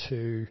not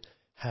to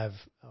have,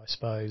 I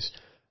suppose,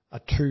 a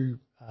two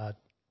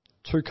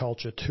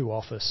culture, two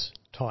office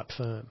type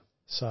firm.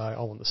 So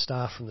I want the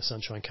staff from the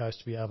Sunshine Coast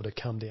to be able to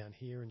come down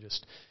here and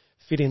just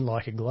fit in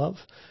like a glove,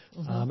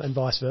 and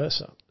vice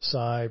versa.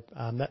 So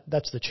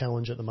that's the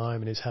challenge at the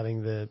moment, is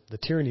having the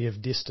tyranny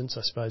of distance,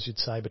 I suppose you'd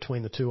say,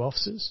 between the two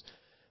offices,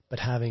 but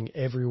having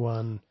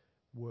everyone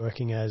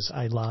working as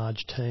a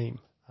large team.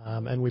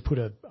 And we put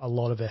a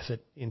lot of effort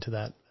into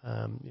that,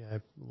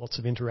 lots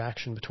of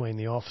interaction between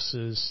the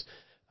offices.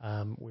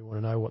 We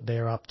want to know what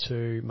they're up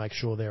to, make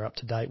sure they're up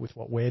to date with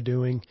what we're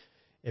doing.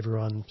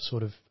 Everyone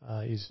sort of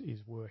is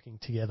working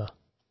together.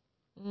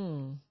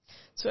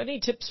 So any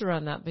tips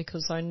around that?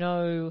 Because I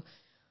know,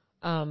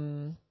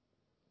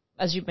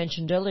 as you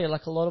mentioned earlier,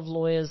 like a lot of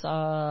lawyers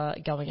are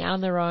going out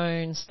on their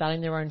own,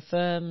 starting their own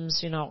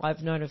firms.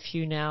 I've known a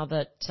few now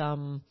that,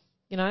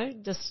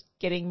 just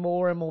getting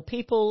more and more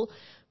people,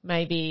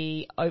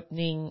 maybe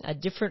opening a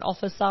different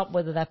office up,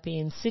 whether that be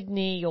in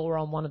Sydney or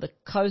on one of the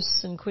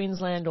coasts in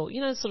Queensland, or,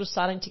 sort of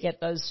starting to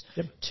get those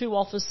two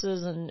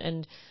offices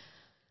and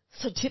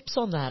so tips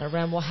on that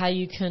around how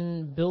you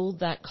can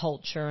build that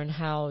culture and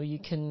how you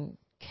can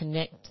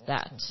connect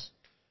that.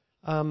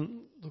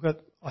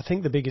 Look, I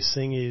think the biggest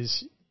thing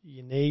is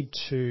you need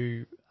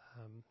to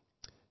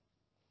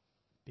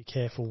be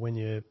careful when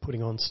you're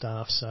putting on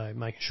staff, so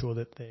making sure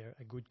that they're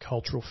a good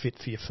cultural fit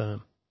for your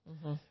firm.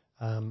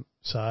 I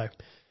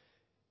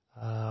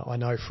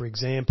know, for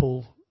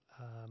example,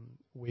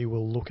 we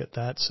will look at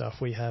that. So if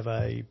we have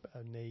a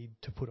need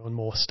to put on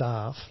more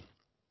staff,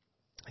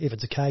 if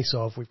it's a case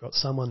of we've got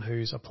someone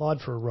who's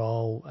applied for a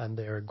role and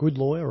they're a good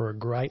lawyer or a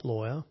great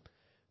lawyer,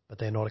 but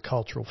they're not a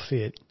cultural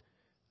fit,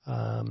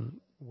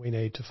 we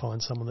need to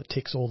find someone that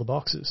ticks all the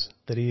boxes,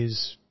 that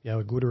is,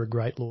 a good or a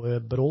great lawyer,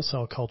 but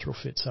also a cultural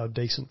fit, so a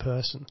decent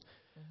person.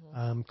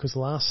 Because the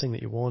last thing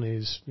that you want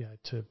is,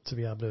 to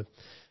be able to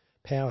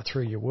power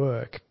through your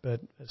work,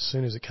 but as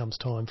soon as it comes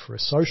time for a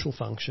social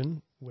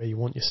function where you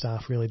want your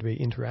staff really to be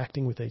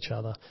interacting with each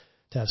other,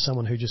 to have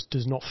someone who just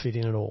does not fit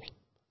in at all.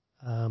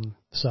 I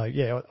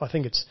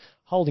think it's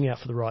holding out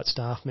for the right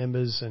staff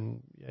members,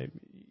 and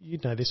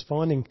you'd know this,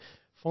 finding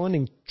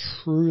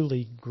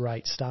truly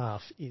great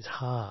staff is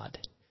hard.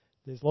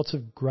 There's lots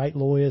of great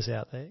lawyers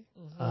out there,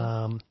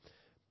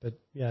 but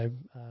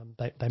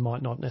they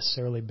might not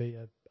necessarily be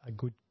a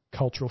good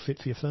cultural fit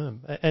for your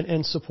firm,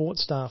 and support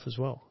staff as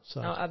well.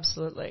 So. Oh,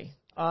 absolutely.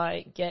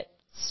 I get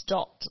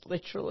stopped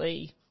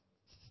literally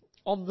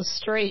on the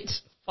street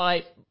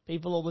by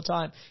people all the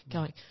time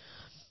going,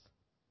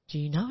 "Do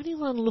you know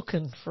anyone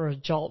looking for a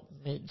job,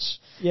 Midge?"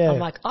 Yeah. I'm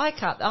like,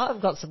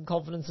 I've got some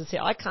confidence to say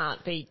I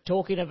can't be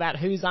talking about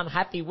who's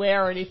unhappy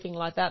where or anything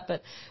like that,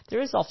 but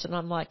there is often,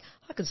 I'm like,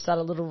 I could start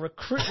a little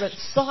recruitment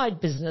side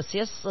business,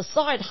 yes, a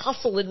side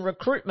hustle in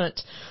recruitment.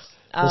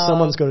 Well,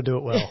 someone's got to do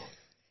it well.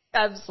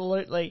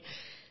 Absolutely.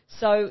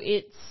 So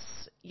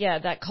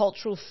that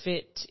cultural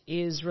fit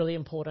is really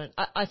important.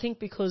 I think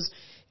because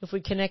if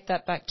we connect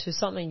that back to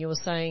something you were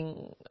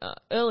saying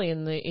early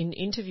in the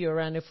interview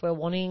around if we're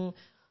wanting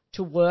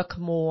to work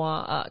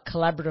more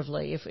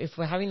collaboratively, if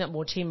we're having that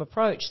more team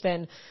approach,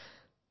 then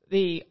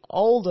the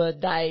older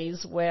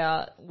days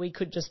where we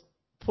could just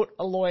put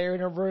a lawyer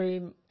in a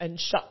room and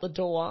shut the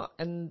door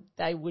and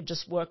they would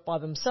just work by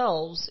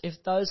themselves,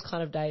 if those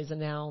kind of days are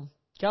now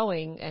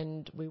going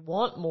and we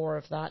want more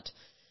of that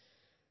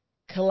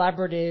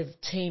collaborative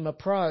team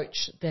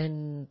approach,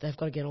 then they've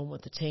got to get on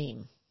with the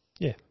team.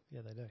 Yeah,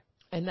 they do.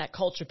 And that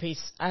culture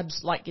piece,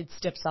 it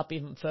steps up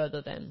even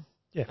further then,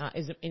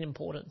 is in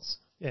importance.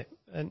 Yeah,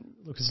 and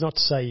look, it's not to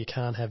say you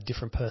can't have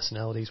different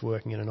personalities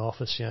working in an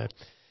office.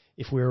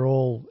 If we were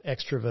all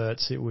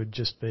extroverts, it would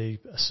just be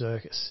a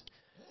circus.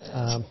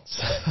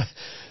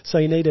 So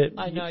you need a.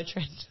 I know,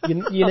 Trent.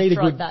 You need a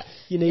good. That.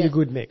 You need a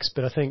good mix,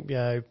 but I think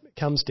it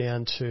comes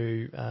down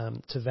to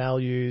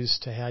values,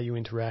 to how you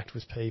interact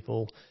with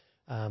people,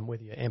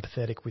 whether you're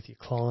empathetic with your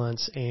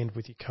clients and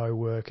with your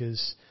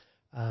co-workers.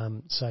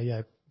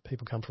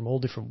 People come from all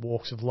different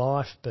walks of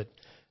life, but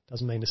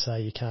doesn't mean to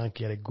say you can't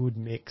get a good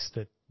mix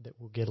that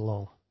will get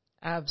along.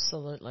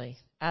 Absolutely.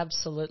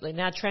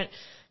 Now, Trent,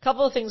 a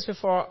couple of things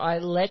before I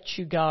let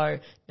you go.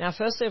 Now,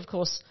 firstly, of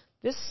course,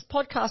 this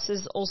podcast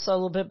is also a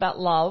little bit about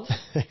love.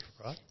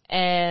 Right.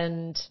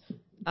 And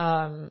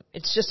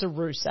it's just a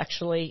ruse,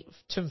 actually,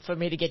 for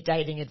me to get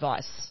dating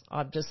advice.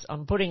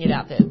 I'm putting it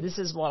out there. This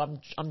is what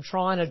I'm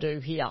trying to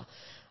do here.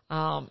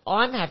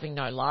 I'm having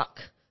no luck.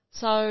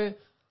 So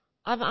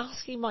I'm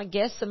asking my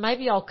guests, and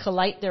maybe I'll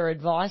collate their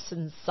advice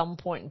in some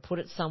point and put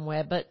it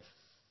somewhere, but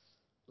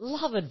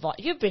love advice.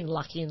 You've been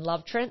lucky in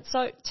love, Trent,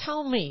 so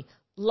tell me,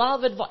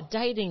 love advice,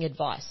 dating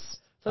advice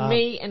for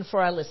me and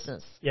for our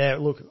listeners. Yeah,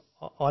 look,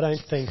 I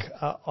don't think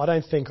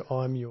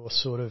I'm your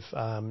sort of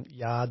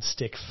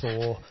yardstick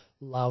for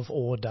love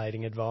or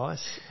dating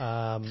advice.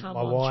 My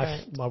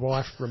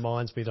wife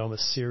reminds me that I'm a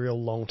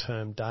serial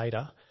long-term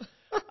dater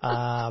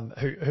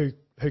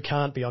who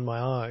can't be on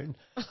my own.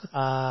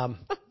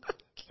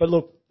 But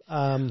look,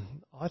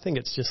 I think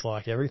it's just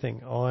like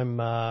everything.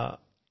 I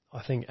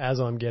think as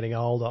I'm getting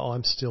older,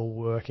 I'm still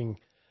working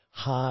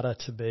harder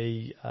to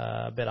be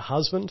a better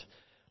husband.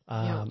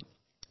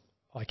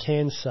 I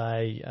can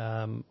say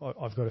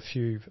I've got a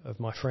few of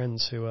my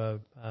friends who are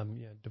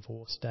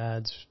divorced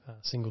dads,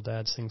 single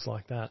dads, things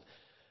like that.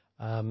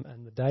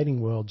 And the dating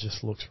world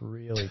just looks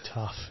really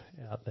tough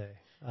out there.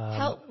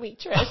 Help me,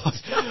 Trent.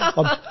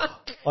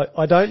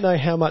 I don't know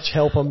how much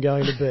help I'm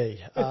going to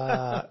be.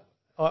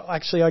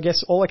 I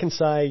guess all I can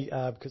say,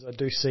 because I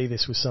do see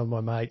this with some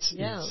of my mates,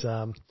 is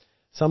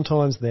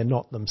sometimes they're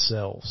not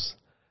themselves.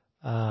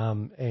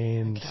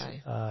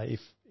 If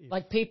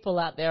like people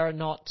out there are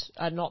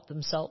not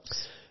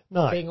themselves,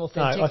 being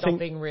authentic, not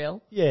being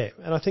real. Yeah,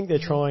 and I think they're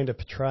trying to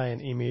portray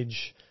an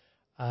image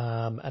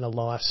and a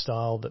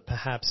lifestyle that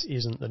perhaps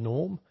isn't the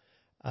norm.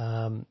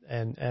 And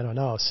I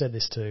know I've said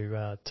this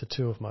to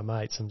two of my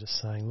mates. I'm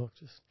just saying, look,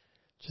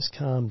 just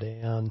calm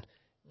down.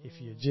 If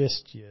you're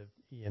just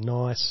your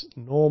nice,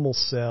 normal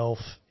self,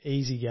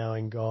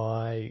 easygoing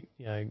guy,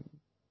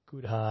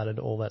 good-hearted,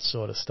 all that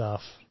sort of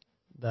stuff,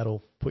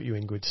 that'll put you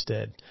in good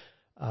stead.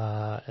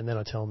 And then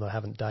I tell them I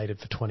haven't dated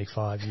for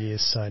 25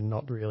 years, so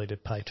not really to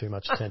pay too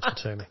much attention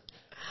to me.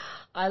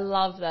 I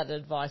love that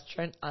advice,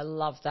 Trent. I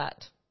love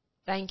that.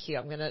 Thank you.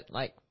 I'm going to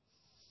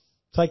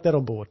take that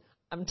on board.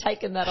 I'm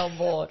taking that on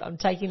board.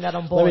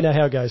 Let me know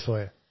how it goes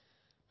for you.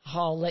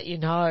 I'll let you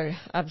know.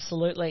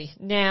 Absolutely.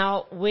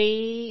 Now,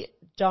 we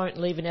don't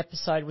leave an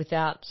episode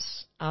without,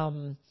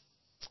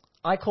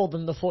 I call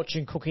them the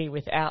fortune cookie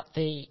without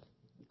the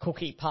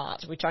cookie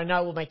part, which I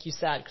know will make you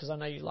sad because I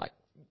know you like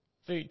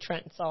food,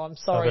 Trent, so I'm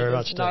sorry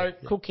there's no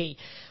cookie.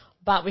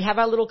 But we have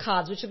our little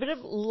cards, which are a bit of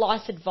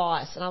life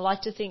advice, and I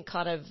like to think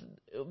kind of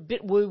a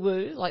bit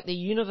woo-woo, like the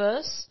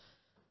universe,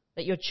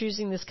 that you're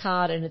choosing this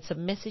card and it's a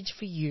message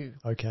for you.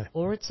 Okay.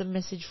 Or it's a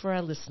message for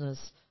our listeners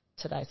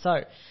today.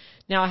 So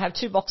now I have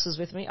two boxes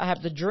with me. I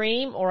have the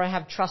dream or I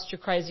have trust your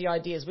crazy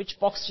ideas. Which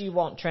box do you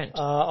want, Trent?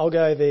 I'll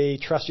go the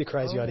trust your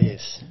crazy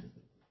ideas.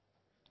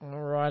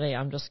 Alrighty,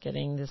 I'm just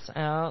getting this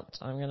out.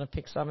 I'm going to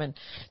pick some, and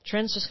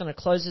Trent's just going to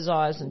close his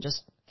eyes and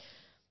just,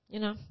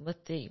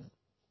 let the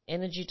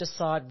energy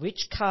decide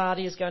which card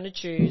he is going to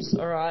choose.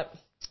 All right.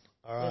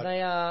 Here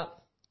they are.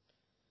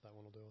 That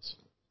one will do us.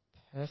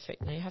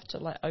 Perfect. Now you have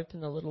to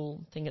open the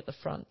little thing at the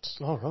front.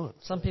 All right.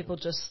 Some people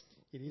just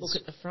look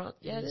at the front.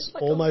 Yeah, it is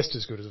almost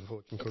as good as a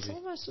fortune cookie. It's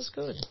almost as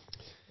good.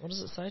 What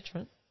does it say,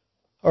 Trent?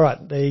 All right.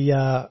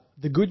 The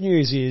good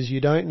news is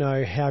you don't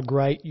know how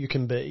great you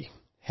can be,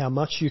 how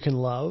much you can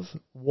love,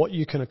 what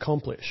you can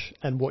accomplish,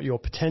 and what your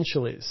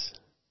potential is.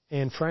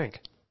 Anne Frank.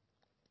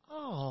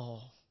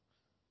 Oh.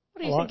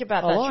 What do you think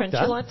about that, Trent? Do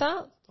you like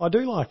that? I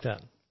do like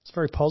that. It's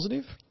very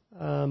positive.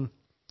 I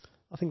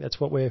think that's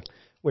what we're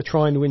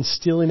trying to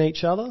instill in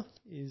each other,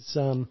 is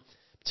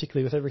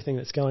particularly with everything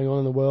that's going on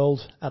in the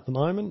world at the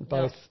moment,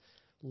 both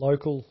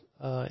local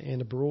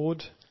and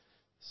abroad.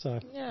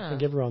 So I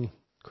think everyone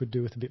could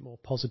do with a bit more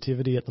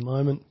positivity at the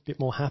moment, a bit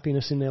more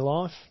happiness in their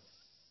life.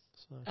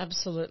 So.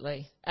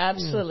 Absolutely.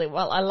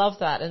 Well, I love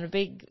that. And a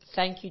big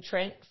thank you,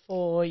 Trent,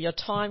 for your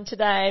time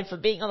today, for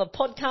being on the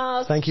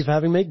podcast. Thank you for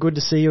having me. Good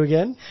to see you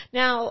again.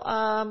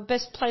 Now,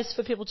 best place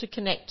for people to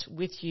connect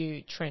with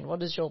you, Trent.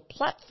 What is your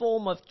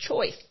platform of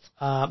choice?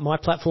 My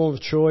platform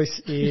of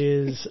choice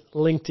is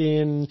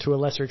LinkedIn, to a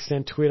lesser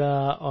extent Twitter.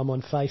 I'm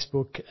on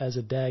Facebook as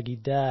a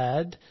Daggy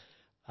Dad.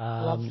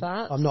 Love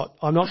that.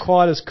 I'm not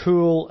quite as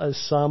cool as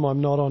some.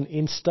 I'm not on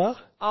Insta.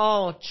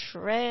 Oh,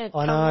 Trent,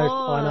 I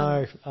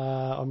know.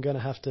 I'm going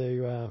to have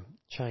to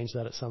change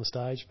that at some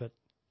stage, but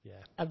yeah.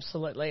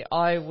 Absolutely.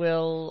 I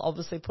will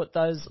obviously put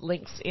those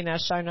links in our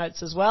show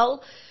notes as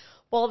well.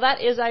 Well,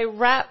 that is a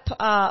wrap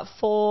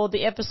for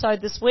the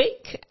episode this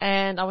week,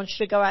 and I want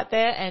you to go out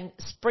there and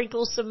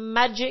sprinkle some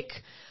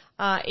magic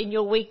in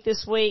your week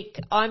this week.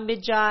 I'm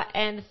Midja,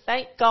 and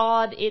thank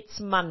God it's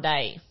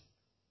Monday.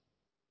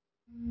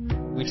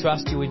 We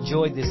trust you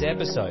enjoyed this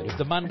episode of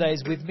the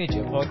Mondays with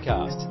Midja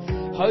podcast.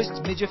 Host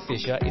Midja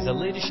Fisher is a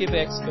leadership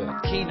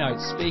expert, keynote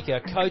speaker,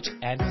 coach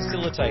and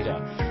facilitator.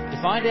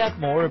 To find out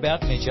more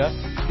about Midja,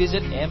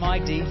 visit midja.com.au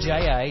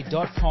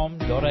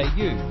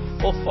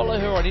or follow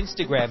her on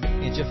Instagram at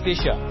Midja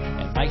Fisher,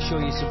 and make sure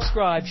you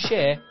subscribe,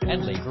 share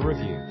and leave a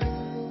review.